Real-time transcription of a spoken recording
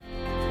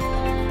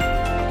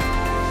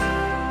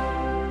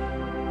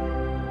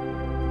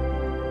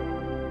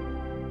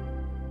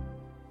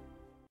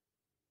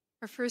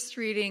Our first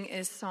reading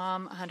is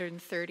Psalm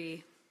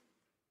 130.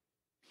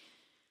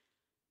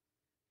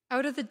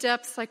 Out of the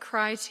depths I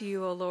cry to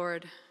you, O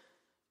Lord.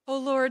 O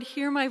Lord,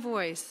 hear my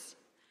voice.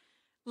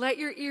 Let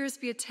your ears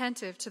be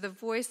attentive to the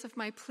voice of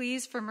my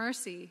pleas for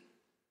mercy.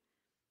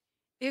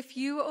 If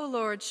you, O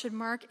Lord, should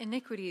mark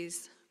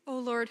iniquities, O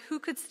Lord, who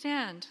could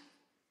stand?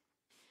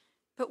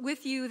 But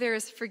with you there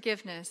is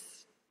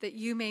forgiveness, that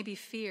you may be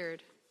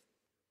feared.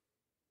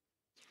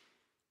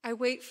 I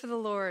wait for the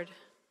Lord,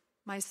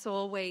 my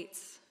soul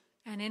waits,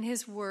 and in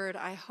his word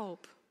I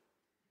hope.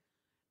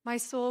 My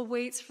soul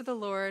waits for the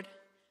Lord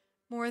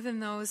more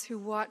than those who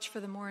watch for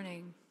the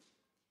morning,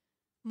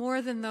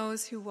 more than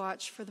those who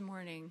watch for the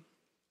morning.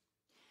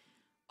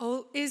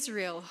 O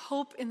Israel,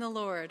 hope in the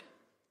Lord.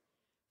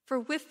 For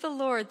with the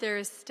Lord there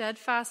is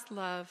steadfast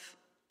love,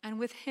 and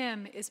with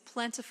him is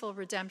plentiful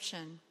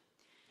redemption.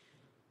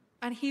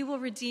 And he will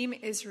redeem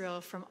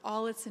Israel from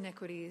all its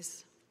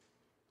iniquities.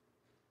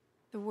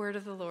 The word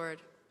of the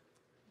Lord.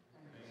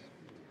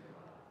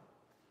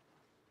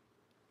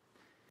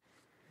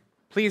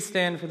 Please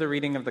stand for the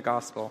reading of the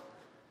gospel.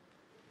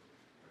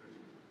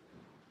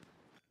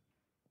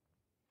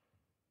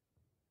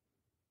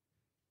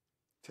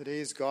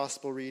 Today's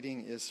gospel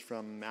reading is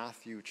from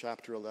Matthew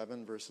chapter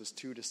 11, verses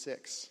 2 to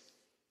 6.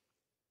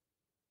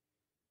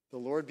 The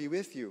Lord be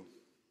with you.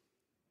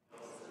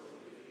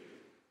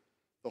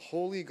 The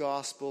Holy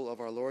Gospel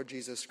of our Lord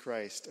Jesus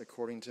Christ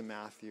according to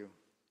Matthew.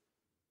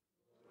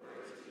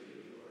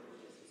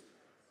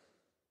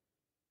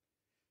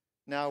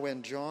 Now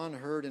when John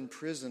heard in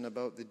prison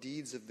about the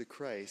deeds of the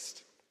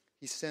Christ,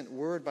 he sent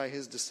word by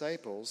his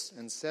disciples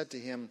and said to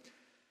him,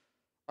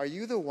 "Are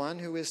you the one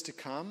who is to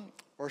come,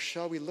 or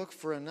shall we look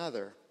for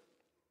another?"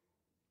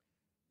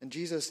 And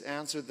Jesus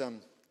answered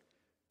them,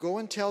 "Go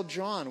and tell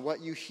John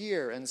what you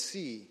hear and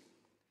see.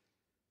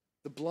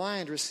 The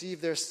blind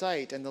receive their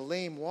sight, and the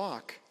lame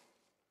walk.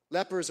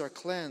 Lepers are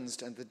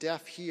cleansed, and the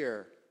deaf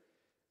hear.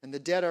 And the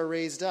dead are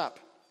raised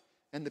up,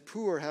 and the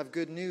poor have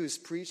good news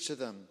preached to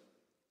them.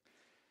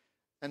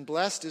 And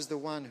blessed is the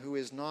one who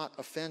is not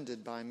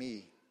offended by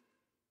me."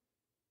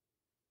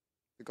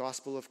 The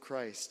Gospel of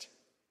Christ.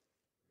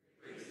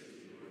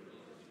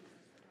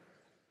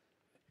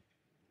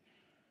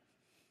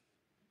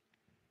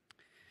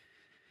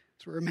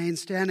 As we remain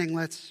standing,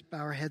 let's bow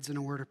our heads in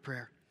a word of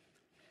prayer.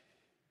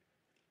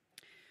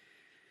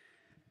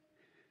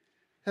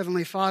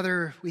 Heavenly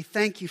Father, we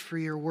thank you for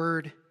your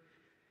word,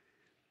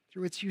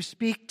 through which you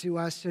speak to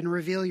us and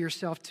reveal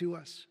yourself to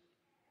us.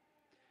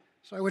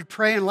 So I would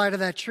pray in light of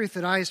that truth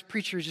that I as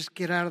preacher just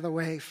get out of the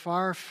way,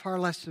 far, far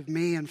less of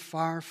me and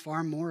far,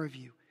 far more of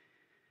you.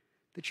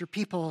 That your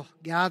people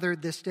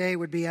gathered this day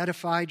would be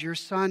edified, your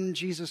Son,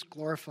 Jesus,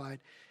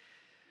 glorified.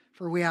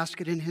 For we ask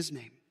it in his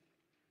name.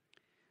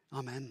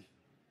 Amen.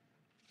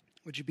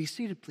 Would you be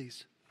seated,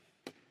 please?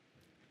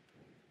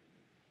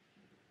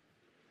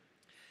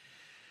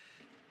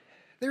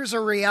 There's a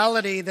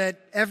reality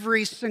that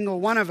every single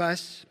one of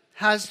us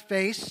has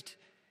faced,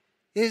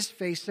 is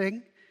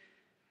facing,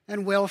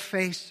 and will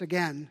face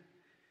again.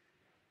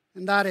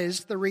 And that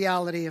is the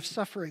reality of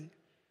suffering.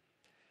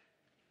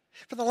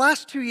 For the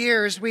last 2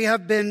 years, we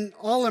have been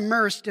all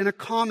immersed in a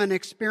common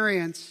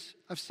experience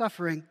of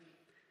suffering.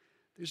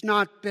 There's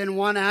not been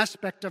one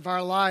aspect of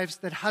our lives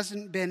that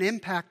hasn't been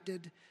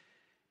impacted,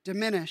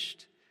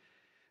 diminished.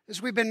 As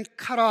we've been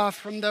cut off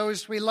from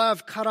those we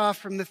love, cut off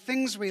from the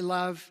things we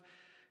love,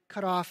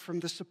 cut off from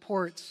the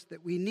supports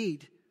that we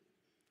need.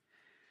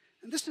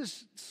 And this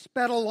has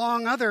sped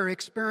along other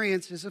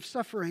experiences of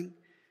suffering.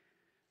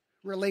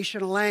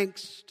 Relational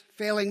angst,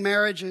 failing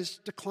marriages,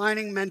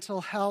 declining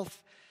mental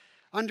health,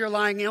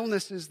 underlying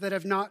illnesses that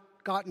have not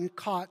gotten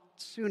caught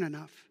soon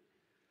enough.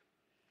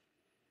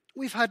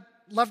 We've had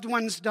loved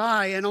ones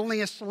die, and only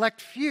a select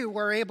few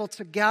were able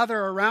to gather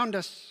around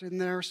us in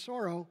their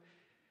sorrow.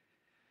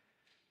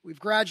 We've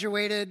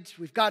graduated,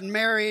 we've gotten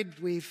married,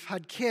 we've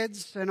had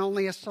kids, and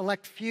only a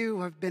select few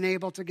have been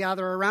able to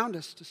gather around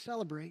us to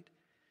celebrate.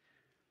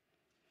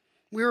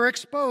 We were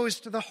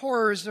exposed to the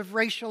horrors of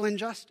racial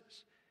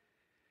injustice.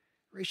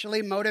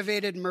 Racially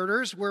motivated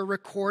murders were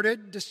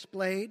recorded,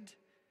 displayed,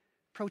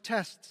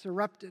 protests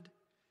erupted.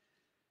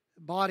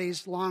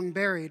 Bodies long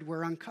buried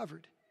were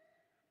uncovered.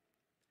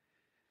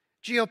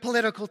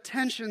 Geopolitical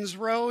tensions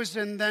rose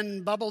and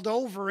then bubbled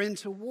over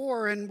into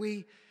war, and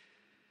we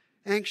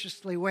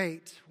anxiously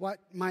wait what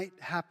might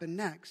happen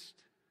next.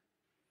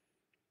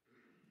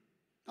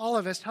 All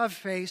of us have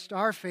faced,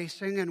 are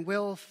facing, and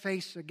will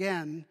face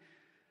again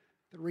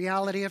the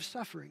reality of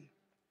suffering.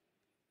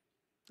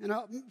 And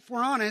if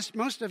we're honest,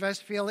 most of us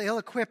feel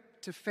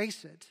ill-equipped to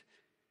face it,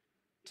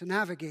 to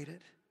navigate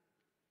it.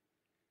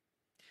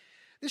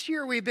 This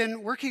year we've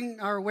been working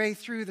our way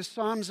through the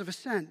Psalms of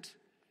Ascent,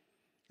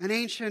 an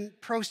ancient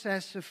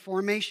process of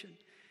formation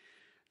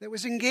that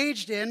was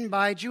engaged in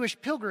by Jewish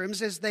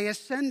pilgrims as they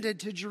ascended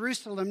to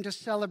Jerusalem to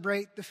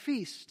celebrate the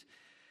feast,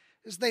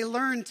 as they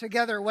learned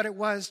together what it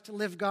was to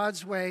live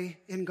God's way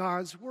in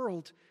God's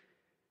world.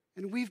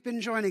 And we've been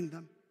joining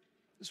them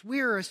as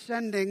we're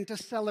ascending to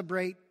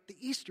celebrate the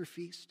Easter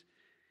feast.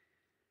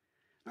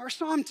 Our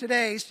psalm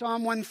today,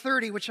 Psalm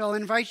 130, which I'll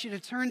invite you to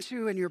turn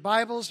to in your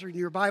Bibles or in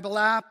your Bible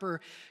app or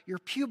your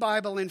pew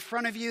Bible in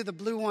front of you, the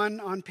blue one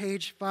on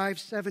page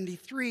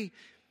 573,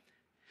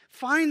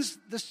 finds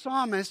the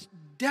psalmist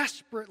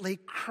desperately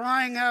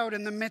crying out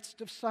in the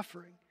midst of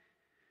suffering,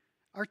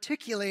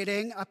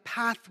 articulating a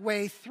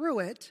pathway through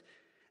it,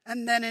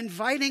 and then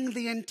inviting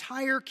the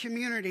entire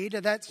community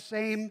to that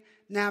same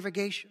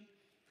navigation.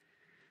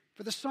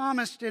 For the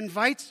psalmist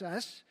invites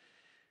us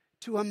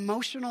to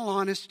emotional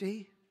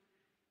honesty,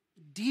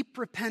 deep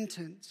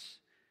repentance,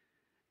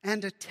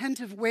 and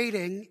attentive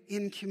waiting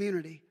in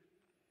community.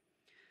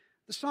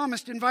 The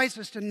psalmist invites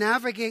us to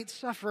navigate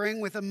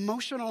suffering with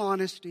emotional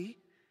honesty,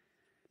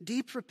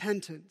 deep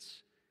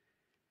repentance,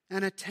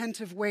 and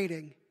attentive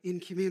waiting in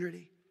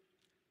community.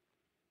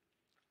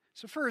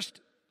 So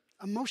first,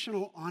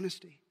 emotional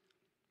honesty.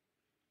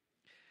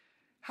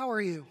 How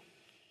are you?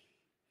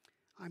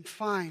 I'm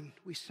fine,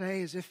 we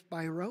say as if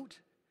by rote.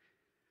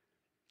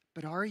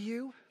 But are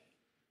you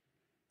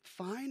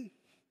fine?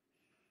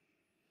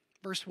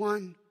 Verse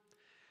 1,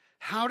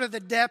 out of the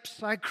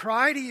depths I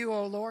cry to you,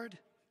 O Lord.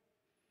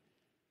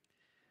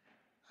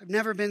 I've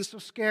never been so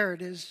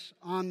scared as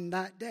on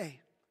that day.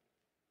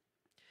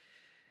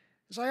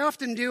 As I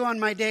often do on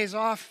my days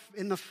off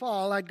in the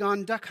fall, I'd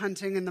gone duck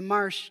hunting in the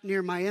marsh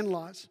near my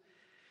in-laws.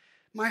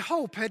 My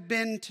hope had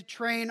been to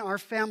train our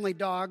family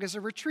dog as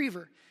a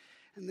retriever,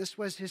 and this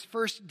was his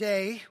first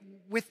day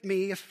with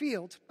me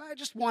afield. I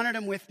just wanted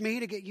him with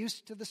me to get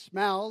used to the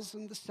smells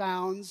and the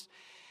sounds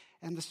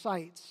and the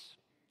sights.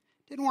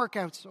 Didn't work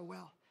out so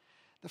well.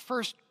 The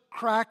first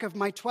crack of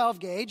my 12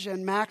 gauge,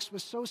 and Max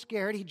was so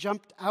scared he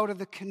jumped out of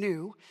the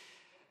canoe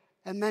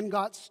and then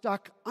got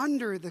stuck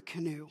under the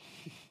canoe.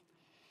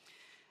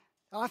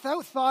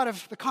 Without thought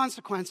of the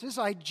consequences,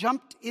 I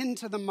jumped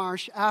into the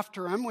marsh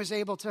after him, was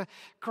able to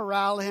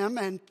corral him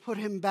and put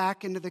him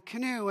back into the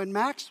canoe, and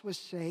Max was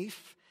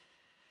safe,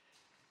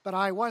 but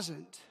I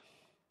wasn't.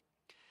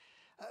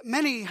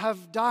 Many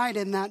have died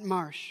in that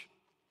marsh.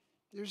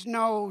 There's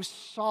no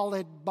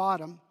solid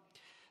bottom.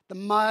 The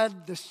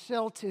mud, the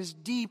silt is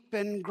deep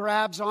and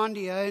grabs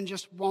onto you and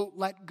just won't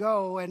let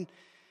go, and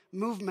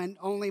movement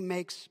only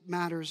makes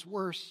matters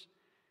worse.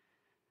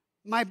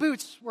 My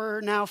boots were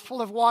now full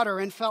of water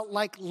and felt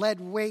like lead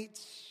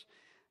weights.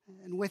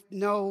 And with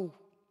no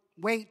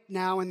weight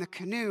now in the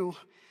canoe,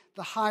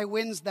 the high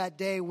winds that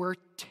day were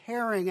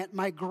tearing at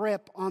my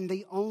grip on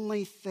the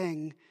only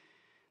thing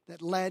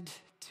that led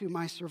to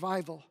my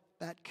survival,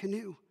 that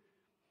canoe.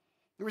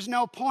 There was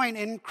no point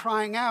in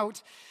crying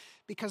out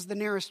because the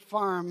nearest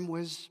farm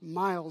was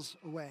miles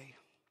away.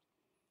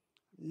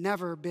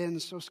 Never been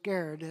so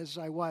scared as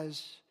I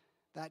was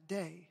that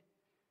day.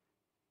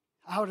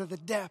 Out of the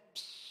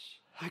depths,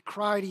 I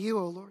cry to you,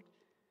 O Lord.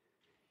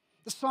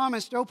 The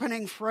psalmist's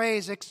opening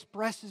phrase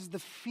expresses the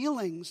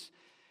feelings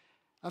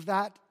of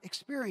that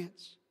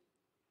experience.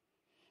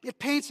 It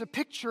paints a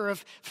picture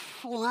of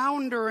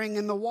floundering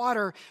in the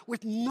water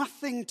with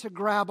nothing to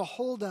grab a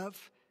hold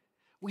of.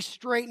 We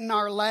straighten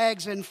our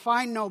legs and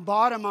find no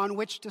bottom on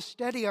which to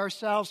steady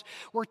ourselves.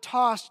 We're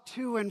tossed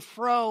to and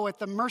fro at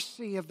the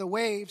mercy of the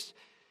waves.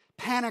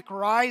 Panic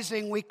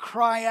rising, we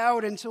cry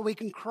out until we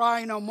can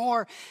cry no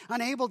more.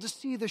 Unable to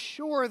see the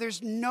shore,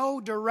 there's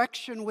no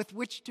direction with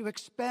which to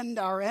expend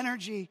our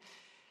energy.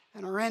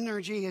 And our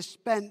energy is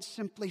spent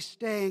simply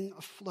staying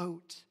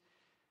afloat,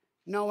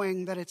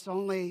 knowing that it's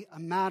only a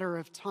matter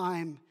of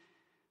time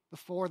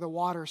before the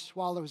water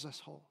swallows us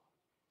whole.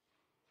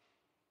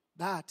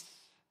 That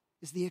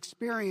is the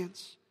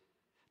experience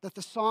that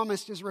the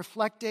psalmist is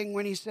reflecting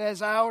when he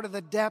says, out of the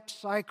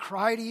depths I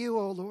cry to you,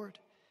 O Lord.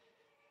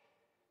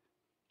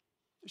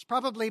 There's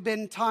probably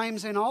been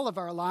times in all of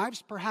our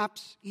lives,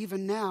 perhaps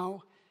even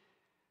now,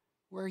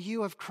 where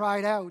you have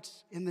cried out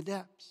in the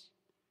depths,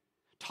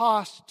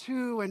 tossed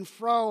to and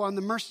fro on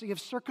the mercy of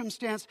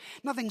circumstance,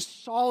 nothing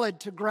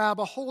solid to grab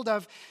a hold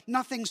of,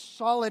 nothing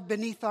solid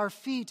beneath our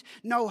feet,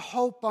 no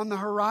hope on the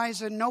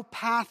horizon, no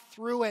path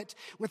through it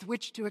with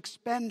which to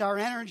expend our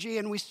energy,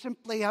 and we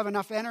simply have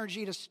enough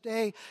energy to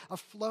stay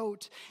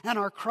afloat. And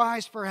our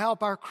cries for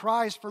help, our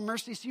cries for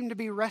mercy seem to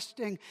be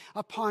resting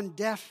upon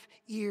deaf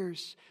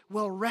ears.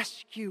 Will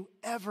rescue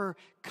ever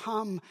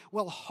come?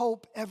 Will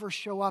hope ever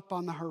show up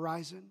on the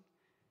horizon?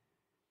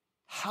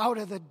 Out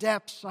of the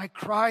depths I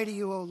cry to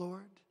you, O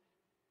Lord.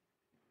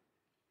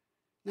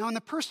 Now, in the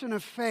person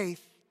of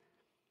faith,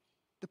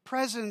 the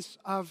presence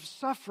of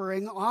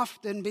suffering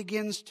often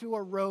begins to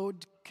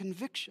erode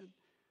conviction.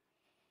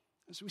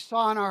 As we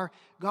saw in our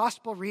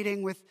gospel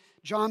reading with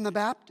John the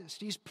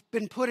Baptist, he's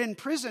been put in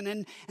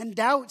prison and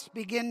doubts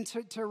begin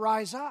to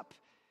rise up.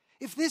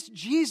 If this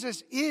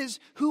Jesus is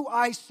who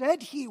I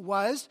said he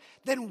was,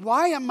 then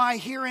why am I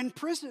here in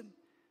prison?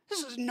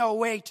 This is no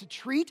way to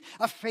treat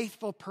a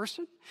faithful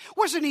person.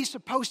 Wasn't he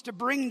supposed to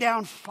bring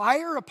down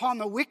fire upon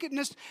the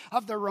wickedness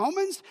of the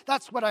Romans?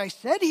 That's what I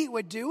said he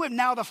would do, and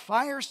now the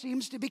fire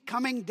seems to be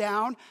coming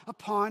down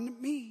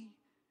upon me.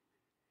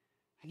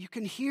 And you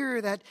can hear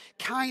that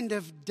kind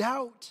of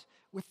doubt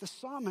with the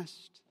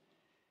psalmist.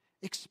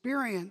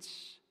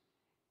 Experience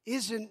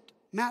isn't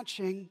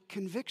matching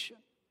conviction.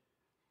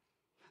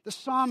 The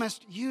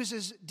psalmist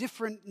uses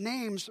different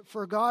names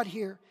for God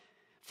here.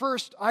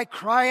 First, I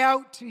cry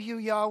out to you,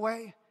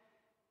 Yahweh.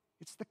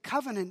 It's the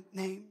covenant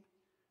name.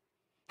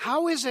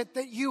 How is it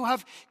that you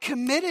have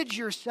committed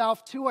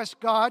yourself to us,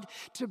 God,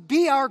 to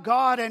be our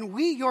God and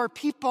we your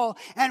people,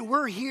 and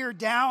we're here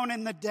down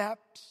in the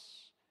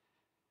depths?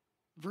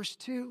 Verse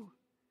 2,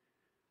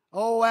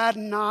 O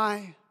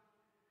Adonai.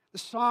 The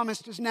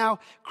psalmist is now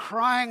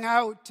crying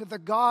out to the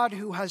God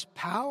who has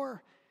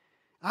power.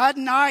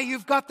 Adonai,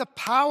 you've got the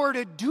power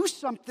to do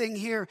something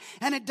here,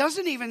 and it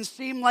doesn't even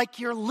seem like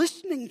you're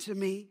listening to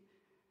me.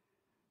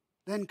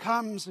 Then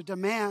comes a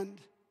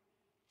demand,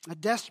 a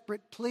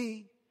desperate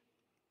plea.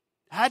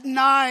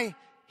 Adonai,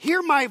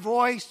 hear my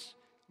voice,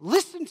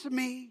 listen to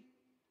me.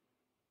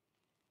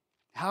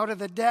 Out of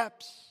the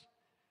depths,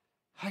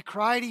 I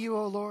cry to you,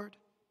 O Lord.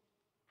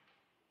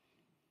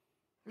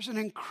 There's an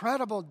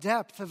incredible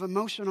depth of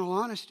emotional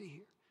honesty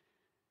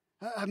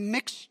here. A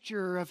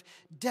mixture of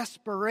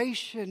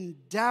desperation,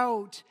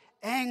 doubt,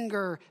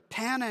 anger,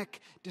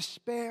 panic,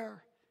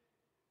 despair.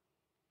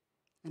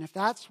 And if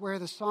that's where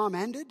the psalm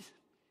ended,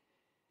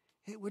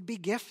 it would be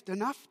gift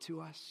enough to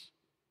us,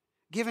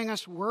 giving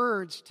us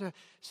words to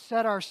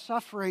set our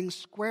suffering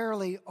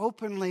squarely,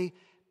 openly,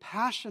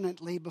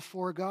 passionately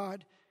before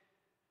God.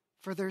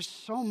 For there's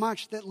so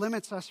much that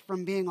limits us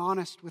from being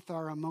honest with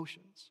our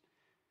emotions.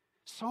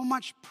 So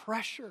much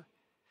pressure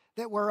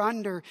that we're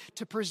under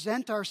to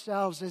present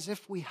ourselves as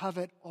if we have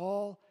it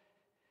all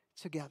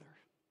together.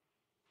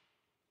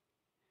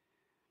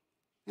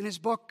 In his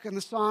book, In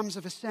the Psalms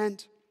of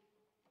Ascent,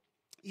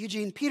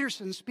 Eugene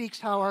Peterson speaks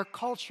how our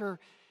culture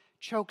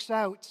chokes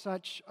out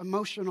such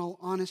emotional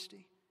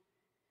honesty.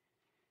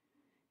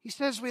 He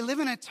says we live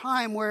in a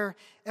time where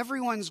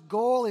everyone's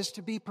goal is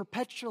to be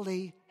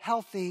perpetually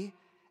healthy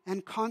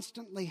and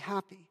constantly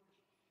happy.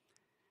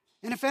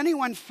 And if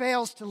anyone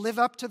fails to live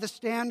up to the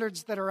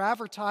standards that are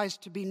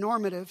advertised to be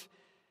normative,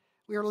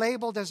 we are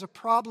labeled as a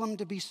problem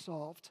to be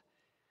solved.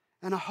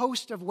 And a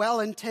host of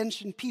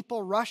well-intentioned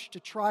people rush to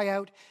try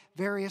out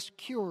various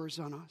cures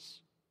on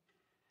us.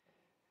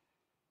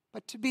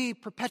 But to be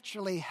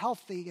perpetually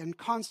healthy and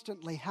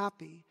constantly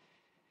happy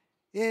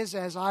is,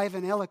 as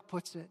Ivan Illich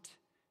puts it,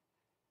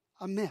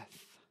 a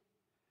myth.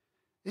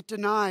 It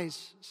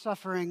denies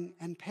suffering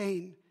and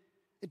pain.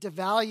 It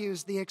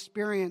devalues the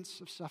experience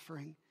of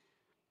suffering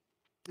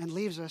and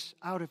leaves us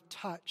out of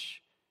touch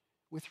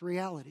with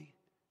reality.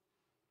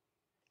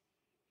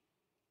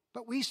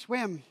 But we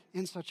swim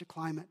in such a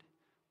climate.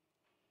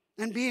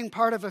 And being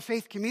part of a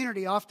faith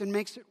community often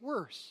makes it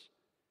worse.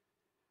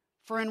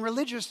 For in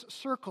religious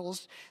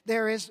circles,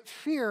 there is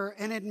fear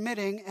in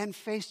admitting and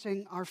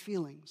facing our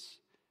feelings.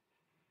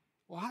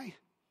 Why?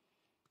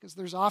 Because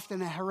there's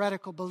often a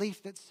heretical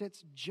belief that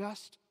sits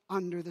just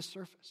under the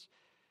surface.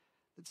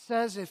 That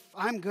says, if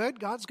I'm good,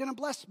 God's going to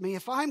bless me.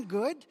 If I'm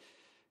good,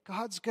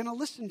 God's going to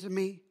listen to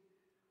me.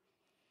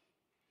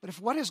 But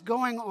if what is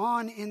going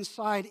on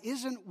inside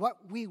isn't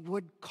what we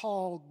would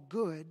call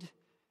good,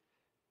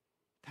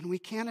 then we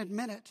can't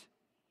admit it.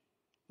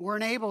 We're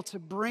unable to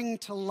bring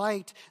to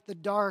light the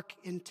dark,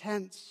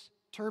 intense,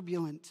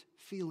 turbulent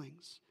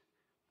feelings.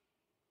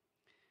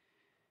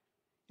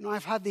 You know,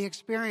 I've had the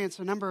experience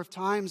a number of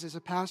times as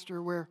a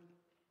pastor where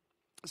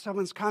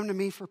someone's come to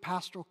me for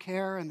pastoral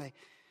care and they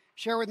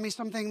share with me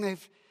something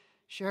they've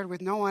shared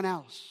with no one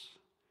else.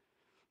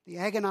 The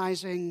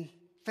agonizing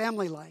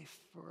family life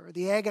or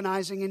the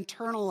agonizing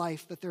internal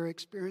life that they're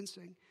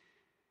experiencing.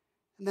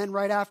 And then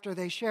right after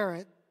they share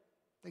it,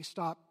 they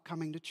stop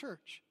coming to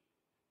church.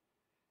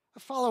 I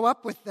follow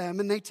up with them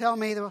and they tell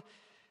me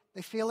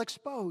they feel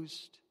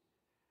exposed.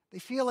 They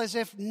feel as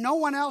if no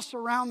one else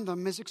around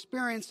them is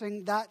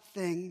experiencing that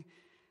thing.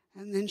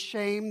 And in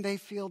shame, they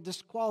feel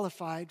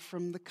disqualified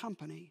from the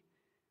company.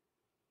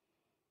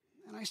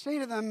 And I say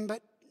to them,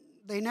 but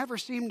they never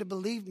seem to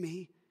believe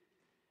me.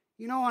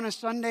 You know, on a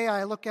Sunday,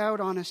 I look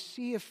out on a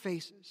sea of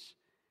faces.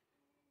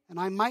 And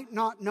I might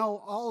not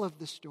know all of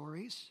the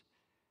stories,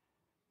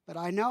 but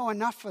I know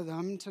enough of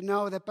them to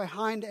know that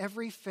behind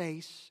every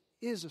face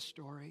is a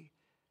story,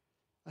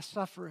 a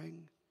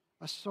suffering,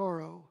 a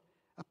sorrow,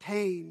 a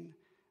pain,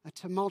 a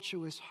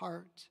tumultuous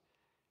heart,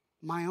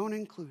 my own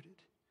included.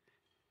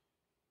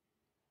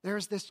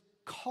 There's this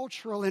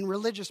cultural and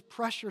religious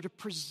pressure to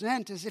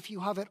present as if you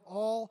have it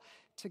all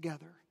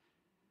together.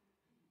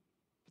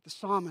 But the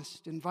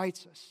psalmist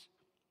invites us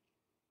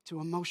to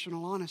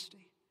emotional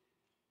honesty.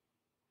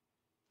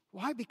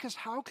 Why? Because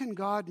how can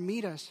God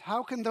meet us?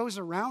 How can those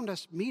around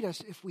us meet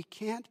us if we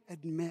can't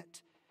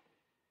admit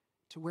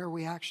to where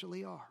we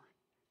actually are?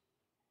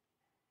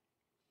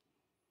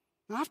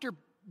 Now, after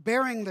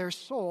bearing their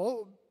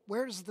soul,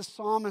 where does the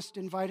psalmist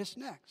invite us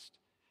next?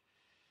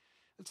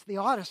 It's the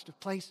oddest of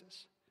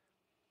places.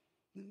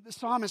 The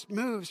psalmist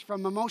moves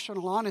from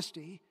emotional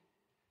honesty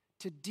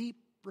to deep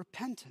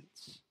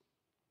repentance.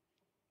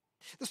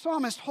 The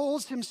psalmist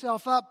holds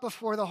himself up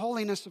before the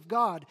holiness of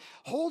God,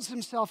 holds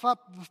himself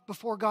up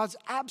before God's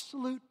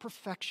absolute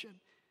perfection,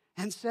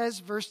 and says,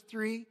 verse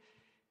 3,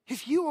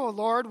 if you, O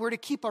Lord, were to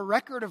keep a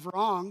record of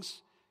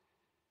wrongs,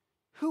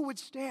 who would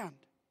stand?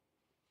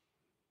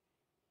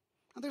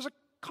 Now, there's a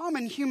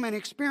common human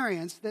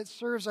experience that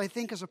serves, I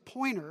think, as a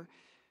pointer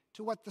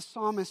to what the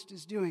psalmist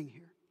is doing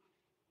here.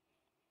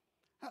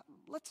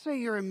 Let's say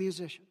you're a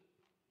musician,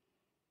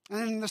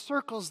 and in the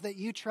circles that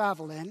you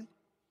travel in,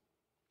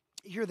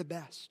 you're the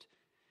best.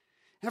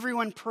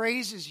 Everyone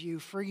praises you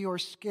for your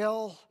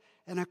skill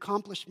and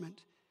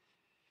accomplishment.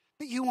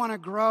 But you want to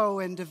grow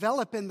and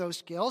develop in those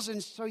skills,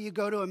 and so you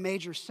go to a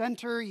major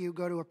center, you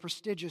go to a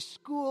prestigious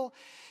school,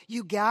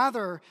 you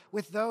gather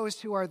with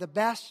those who are the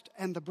best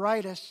and the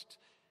brightest,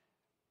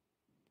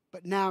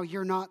 but now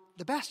you're not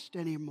the best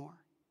anymore.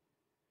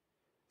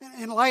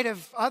 In light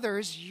of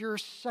others, you're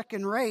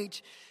second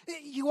rate.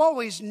 You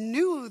always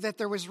knew that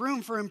there was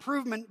room for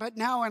improvement, but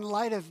now in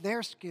light of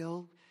their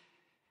skill,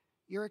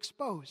 you're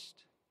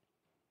exposed.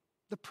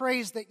 The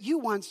praise that you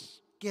once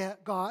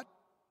got,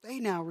 they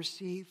now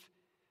receive.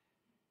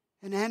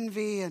 And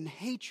envy and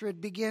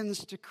hatred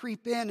begins to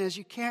creep in as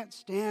you can't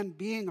stand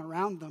being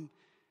around them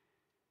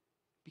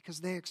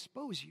because they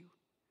expose you.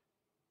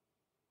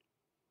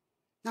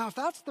 Now, if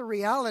that's the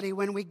reality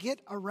when we get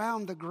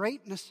around the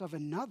greatness of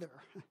another,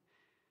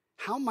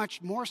 how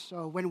much more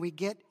so when we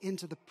get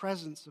into the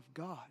presence of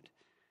God?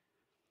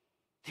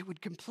 It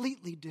would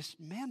completely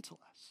dismantle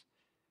us.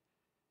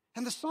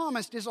 And the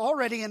psalmist is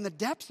already in the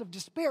depths of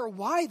despair.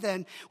 Why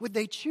then would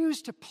they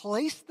choose to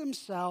place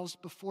themselves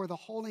before the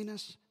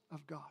holiness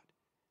of God?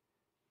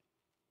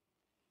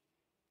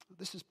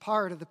 This is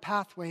part of the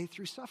pathway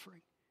through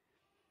suffering.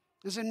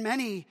 As in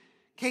many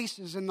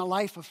cases in the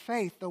life of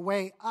faith, the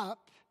way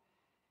up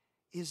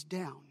is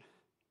down.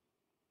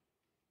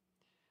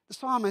 The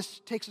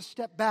psalmist takes a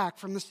step back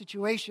from the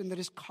situation that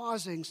is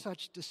causing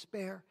such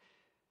despair,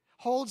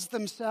 holds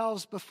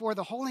themselves before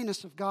the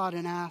holiness of God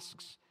and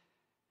asks,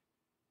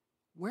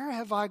 where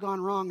have I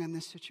gone wrong in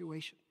this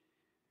situation?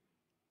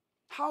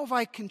 How have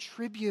I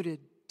contributed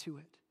to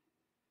it?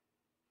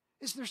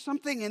 Is there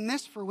something in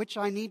this for which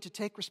I need to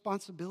take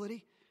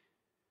responsibility?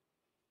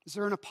 Is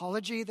there an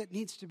apology that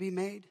needs to be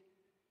made?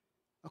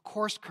 A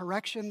course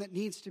correction that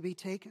needs to be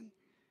taken?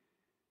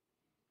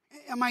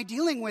 Am I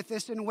dealing with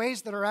this in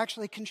ways that are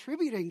actually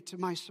contributing to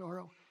my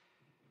sorrow?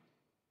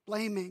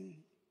 Blaming,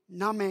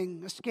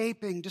 numbing,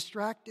 escaping,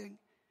 distracting?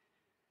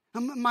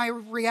 Am I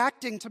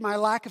reacting to my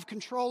lack of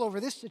control over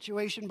this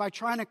situation by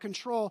trying to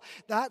control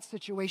that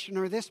situation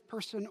or this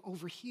person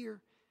over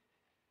here?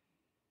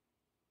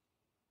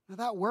 Now,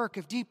 that work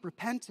of deep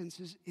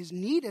repentance is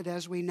needed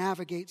as we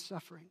navigate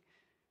suffering.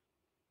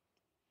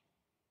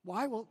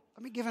 Why? Well,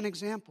 let me give an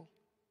example.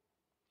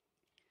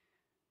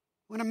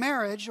 When a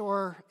marriage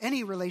or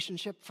any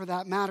relationship for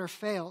that matter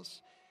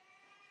fails,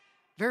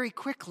 very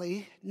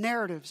quickly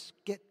narratives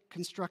get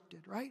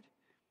constructed, right?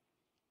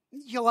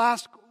 You'll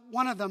ask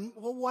one of them,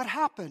 well, what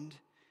happened?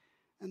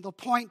 And they'll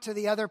point to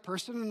the other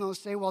person and they'll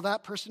say, well,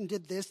 that person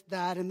did this,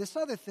 that, and this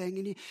other thing.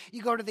 And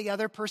you go to the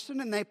other person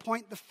and they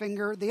point the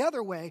finger the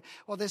other way.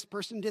 Well, this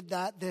person did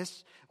that,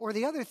 this, or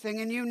the other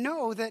thing. And you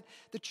know that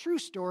the true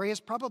story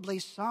is probably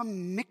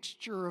some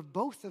mixture of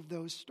both of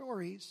those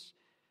stories.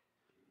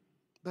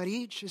 But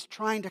each is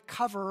trying to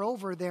cover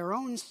over their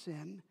own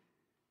sin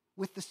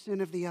with the sin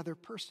of the other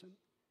person.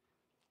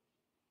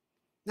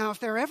 Now, if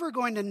they're ever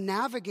going to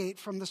navigate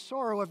from the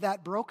sorrow of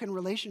that broken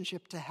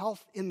relationship to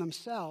health in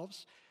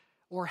themselves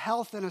or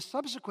health in a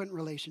subsequent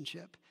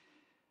relationship,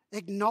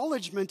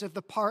 acknowledgement of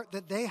the part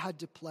that they had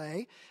to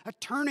play, a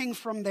turning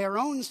from their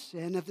own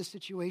sin of the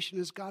situation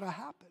has got to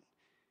happen.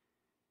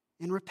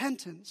 In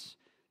repentance,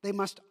 they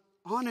must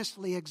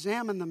honestly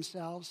examine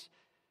themselves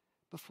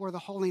before the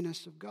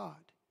holiness of God.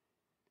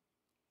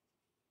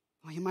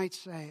 Well, you might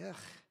say,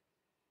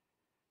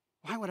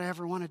 why would I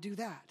ever want to do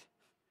that?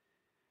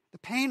 The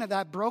pain of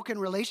that broken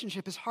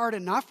relationship is hard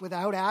enough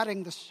without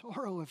adding the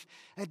sorrow of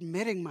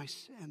admitting my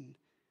sin.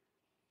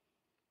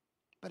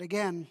 But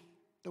again,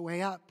 the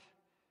way up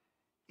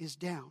is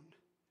down.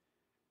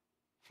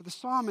 For the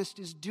psalmist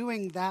is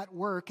doing that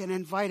work and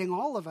inviting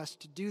all of us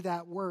to do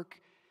that work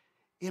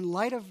in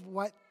light of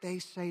what they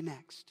say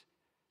next.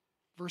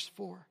 Verse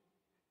 4.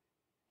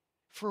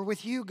 For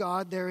with you,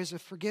 God, there is a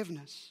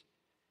forgiveness,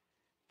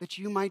 that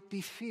you might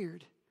be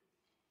feared.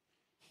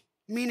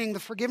 Meaning the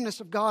forgiveness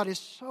of God is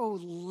so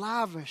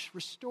lavish,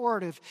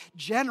 restorative,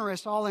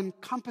 generous,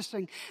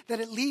 all-encompassing,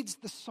 that it leads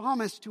the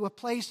psalmist to a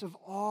place of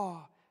awe,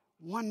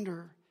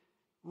 wonder,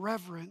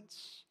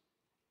 reverence,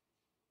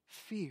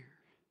 fear.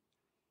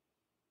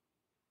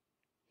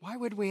 Why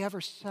would we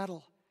ever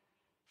settle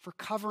for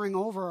covering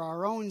over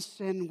our own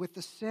sin with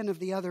the sin of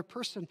the other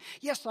person?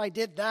 Yes, I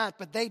did that,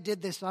 but they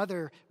did this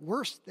other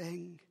worse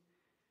thing.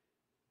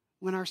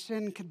 When our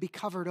sin could be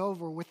covered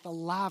over with the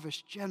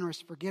lavish,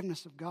 generous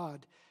forgiveness of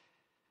God,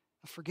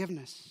 a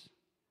forgiveness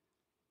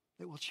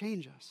that will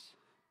change us.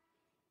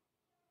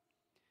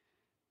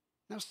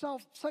 Now,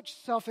 such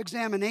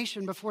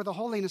self-examination before the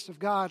holiness of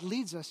God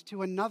leads us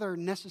to another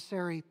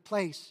necessary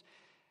place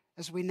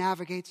as we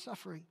navigate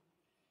suffering.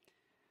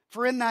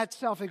 For in that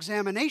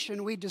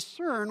self-examination, we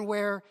discern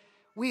where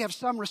we have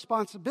some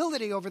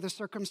responsibility over the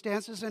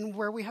circumstances and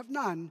where we have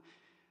none,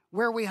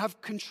 where we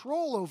have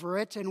control over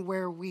it and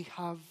where we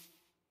have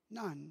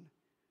none.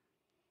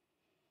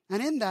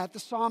 And in that, the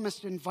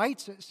psalmist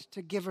invites us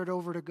to give it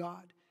over to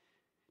God,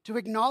 to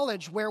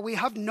acknowledge where we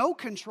have no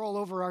control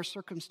over our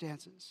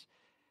circumstances,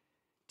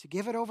 to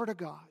give it over to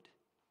God,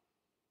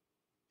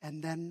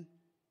 and then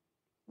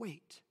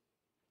wait.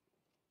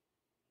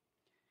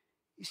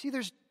 You see,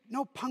 there's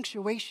no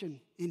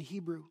punctuation in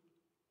Hebrew.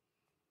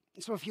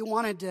 So if you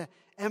wanted to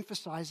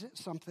emphasize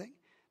something,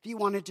 if you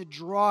wanted to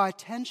draw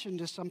attention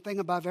to something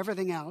above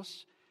everything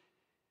else,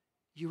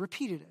 you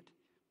repeated it.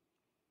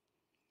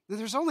 Now,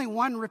 there's only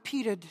one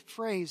repeated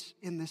phrase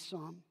in this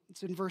psalm.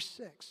 It's in verse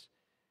 6.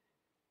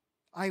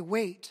 I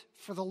wait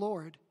for the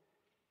Lord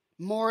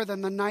more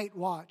than the night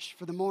watch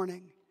for the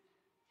morning,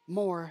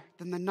 more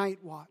than the night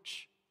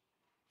watch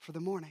for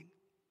the morning.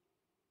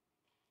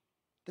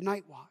 The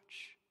night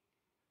watch.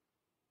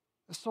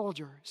 A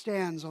soldier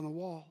stands on the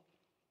wall,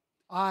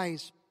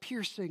 eyes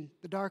piercing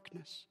the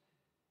darkness,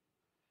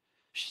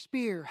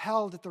 spear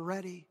held at the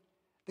ready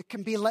that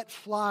can be let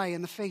fly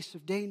in the face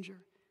of danger,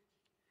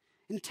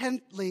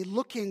 intently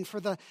looking for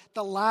the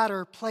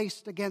ladder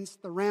placed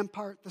against the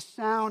rampart, the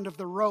sound of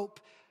the rope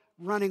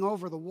running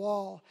over the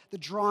wall, the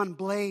drawn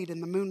blade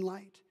in the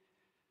moonlight.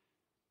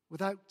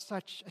 Without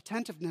such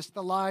attentiveness,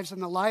 the lives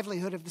and the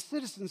livelihood of the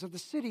citizens of the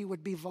city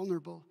would be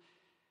vulnerable.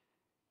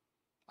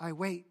 I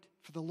wait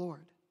for the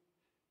Lord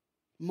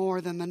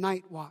more than the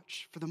night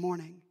watch for the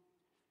morning,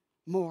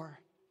 more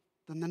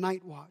than the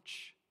night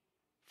watch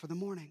for the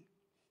morning.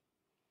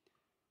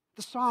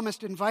 The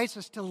psalmist invites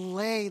us to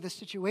lay the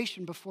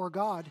situation before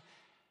God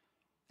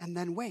and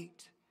then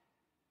wait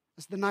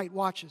as the night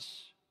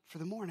watches for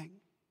the morning.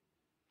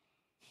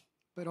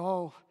 But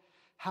oh,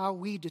 how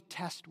we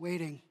detest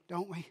waiting,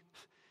 don't we?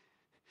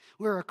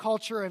 We're a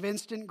culture of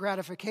instant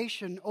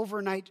gratification,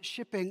 overnight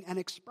shipping, and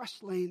express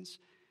lanes.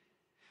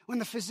 When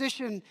the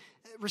physician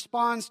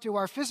responds to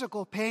our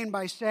physical pain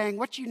by saying,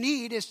 what you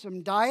need is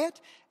some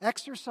diet,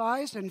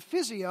 exercise, and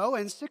physio,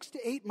 and 6 to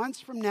 8 months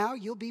from now,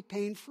 you'll be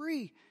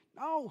pain-free.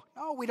 No,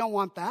 we don't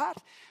want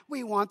that.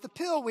 We want the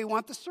pill. We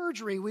want the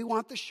surgery. We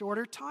want the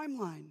shorter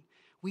timeline.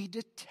 We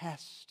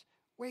detest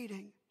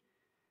waiting.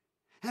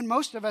 And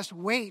most of us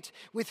wait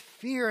with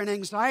fear and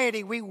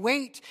anxiety. We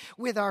wait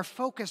with our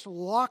focus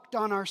locked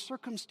on our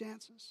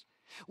circumstances.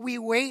 We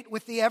wait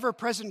with the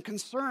ever-present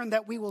concern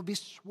that we will be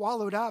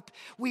swallowed up.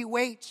 We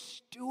wait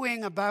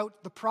stewing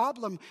about the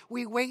problem.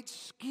 We wait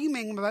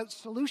scheming about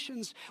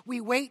solutions.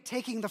 We wait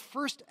taking the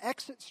first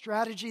exit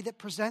strategy that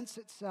presents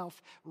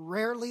itself,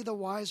 rarely the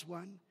wise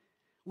one.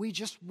 We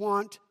just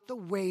want the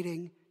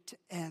waiting to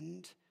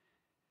end.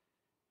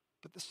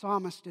 But the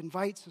psalmist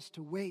invites us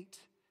to wait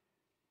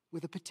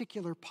with a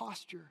particular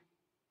posture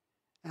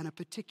and a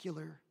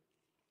particular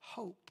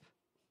hope.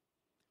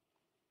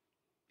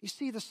 You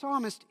see, the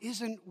psalmist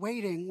isn't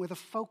waiting with a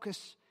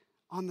focus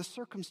on the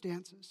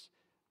circumstances,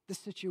 the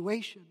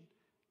situation,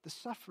 the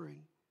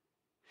suffering.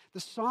 The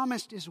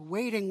psalmist is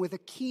waiting with a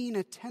keen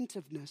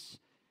attentiveness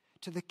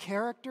to the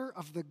character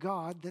of the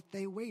God that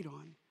they wait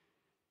on.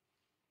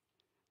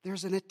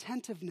 There's an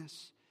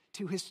attentiveness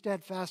to his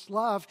steadfast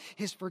love,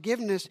 his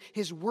forgiveness,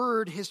 his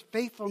word, his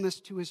faithfulness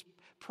to his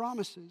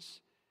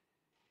promises.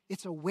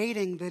 It's a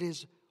waiting that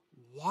is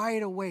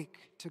wide awake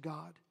to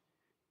God.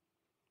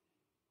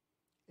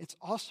 It's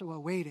also a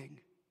waiting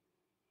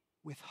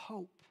with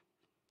hope.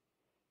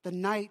 The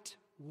night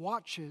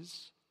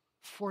watches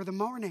for the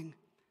morning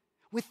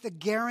with the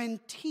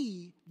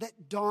guarantee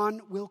that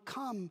dawn will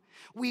come.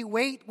 We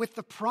wait with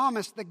the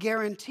promise, the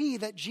guarantee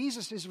that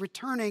Jesus is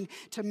returning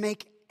to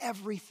make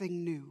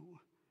everything new.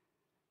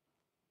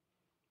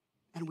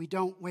 And we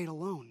don't wait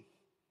alone.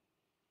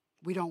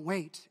 We don't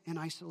wait in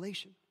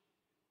isolation.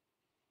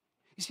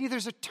 You see,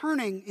 there's a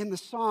turning in the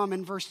psalm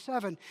in verse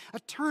 7, a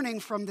turning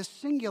from the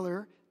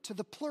singular to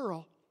the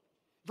plural.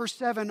 Verse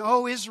 7,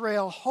 O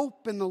Israel,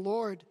 hope in the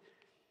Lord.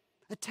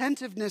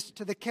 Attentiveness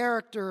to the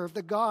character of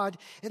the God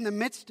in the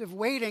midst of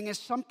waiting is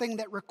something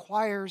that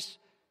requires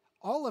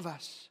all of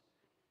us.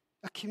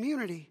 A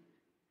community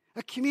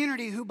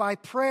who by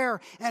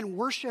prayer and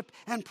worship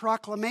and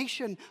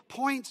proclamation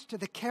points to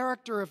the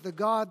character of the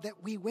God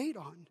that we wait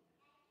on.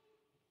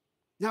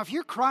 Now, if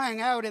you're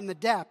crying out in the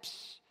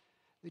depths,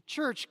 the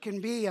church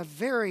can be a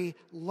very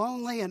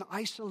lonely and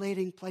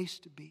isolating place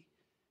to be.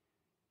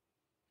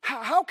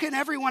 How can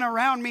everyone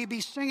around me be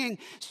singing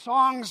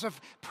songs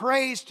of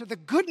praise to the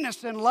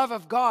goodness and love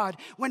of God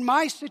when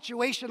my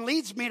situation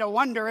leads me to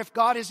wonder if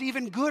God is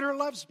even good or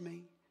loves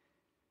me?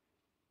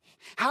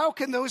 How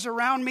can those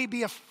around me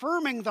be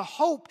affirming the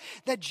hope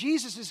that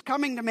Jesus is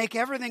coming to make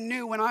everything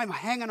new when I'm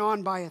hanging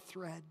on by a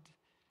thread?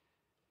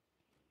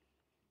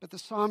 But the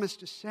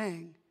psalmist is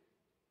saying,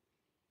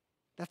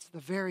 that's the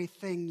very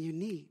thing you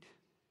need.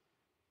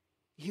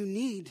 You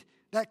need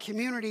that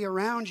community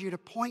around you to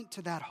point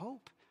to that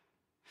hope.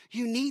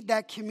 You need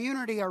that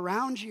community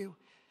around you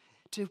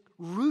to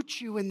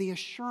root you in the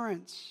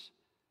assurance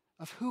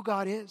of who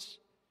God is,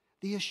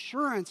 the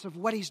assurance of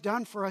what He's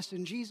done for us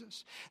in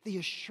Jesus, the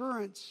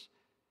assurance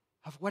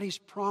of what He's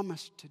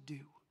promised to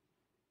do.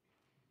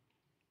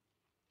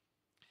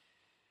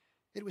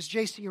 It was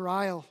J.C.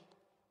 Ryle,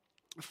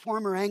 a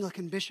former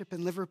Anglican bishop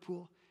in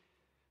Liverpool,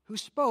 who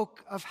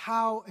spoke of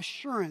how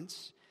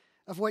assurance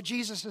of what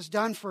Jesus has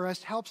done for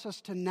us helps us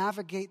to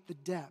navigate the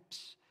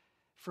depths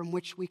from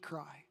which we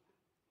cry.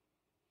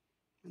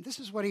 And this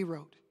is what he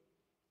wrote.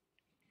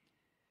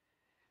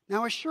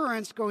 Now,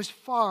 assurance goes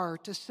far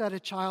to set a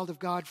child of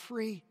God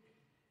free.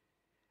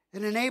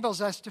 It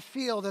enables us to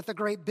feel that the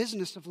great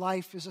business of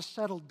life is a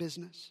settled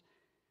business,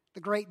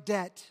 the great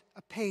debt,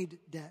 a paid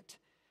debt,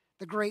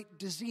 the great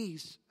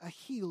disease, a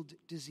healed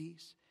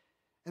disease,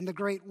 and the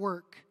great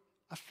work,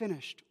 a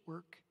finished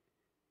work,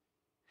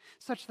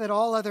 such that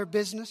all other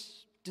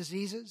business,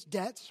 diseases,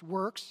 debts,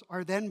 works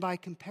are then by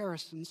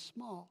comparison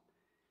small.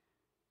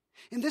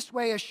 In this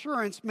way,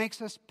 assurance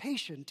makes us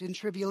patient in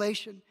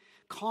tribulation,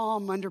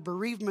 calm under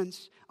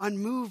bereavements,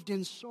 unmoved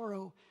in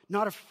sorrow,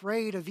 not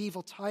afraid of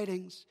evil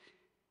tidings,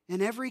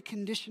 in every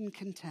condition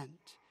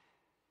content,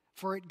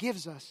 for it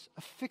gives us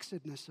a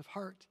fixedness of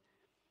heart.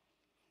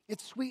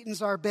 It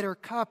sweetens our bitter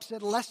cups,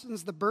 it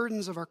lessens the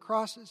burdens of our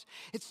crosses,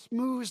 it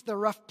smooths the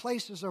rough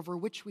places over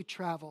which we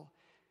travel,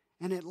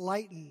 and it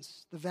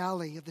lightens the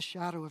valley of the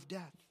shadow of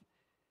death.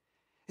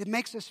 It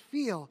makes us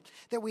feel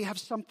that we have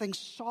something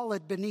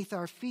solid beneath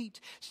our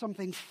feet,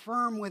 something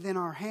firm within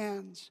our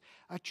hands,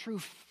 a true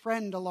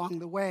friend along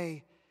the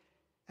way,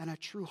 and a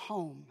true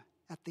home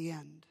at the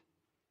end.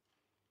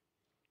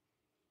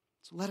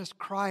 So let us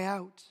cry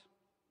out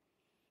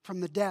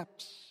from the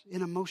depths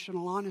in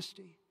emotional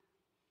honesty.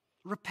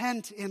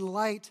 Repent in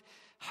light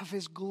of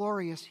his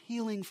glorious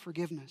healing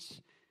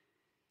forgiveness,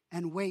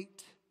 and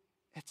wait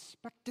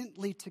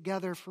expectantly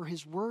together for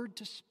his word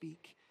to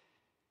speak,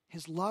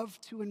 his love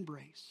to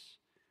embrace,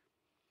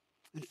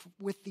 and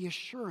with the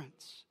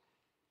assurance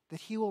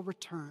that he will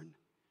return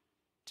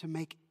to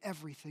make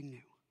everything new.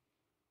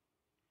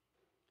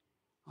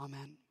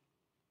 Amen.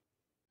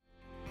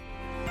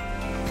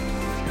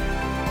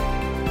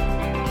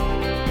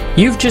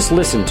 You've just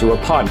listened to a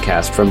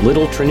podcast from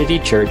Little Trinity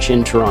Church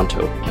in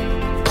Toronto.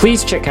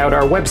 Please check out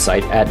our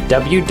website at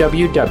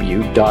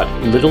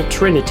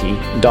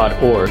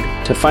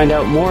www.littletrinity.org to find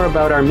out more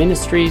about our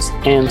ministries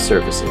and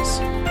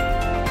services.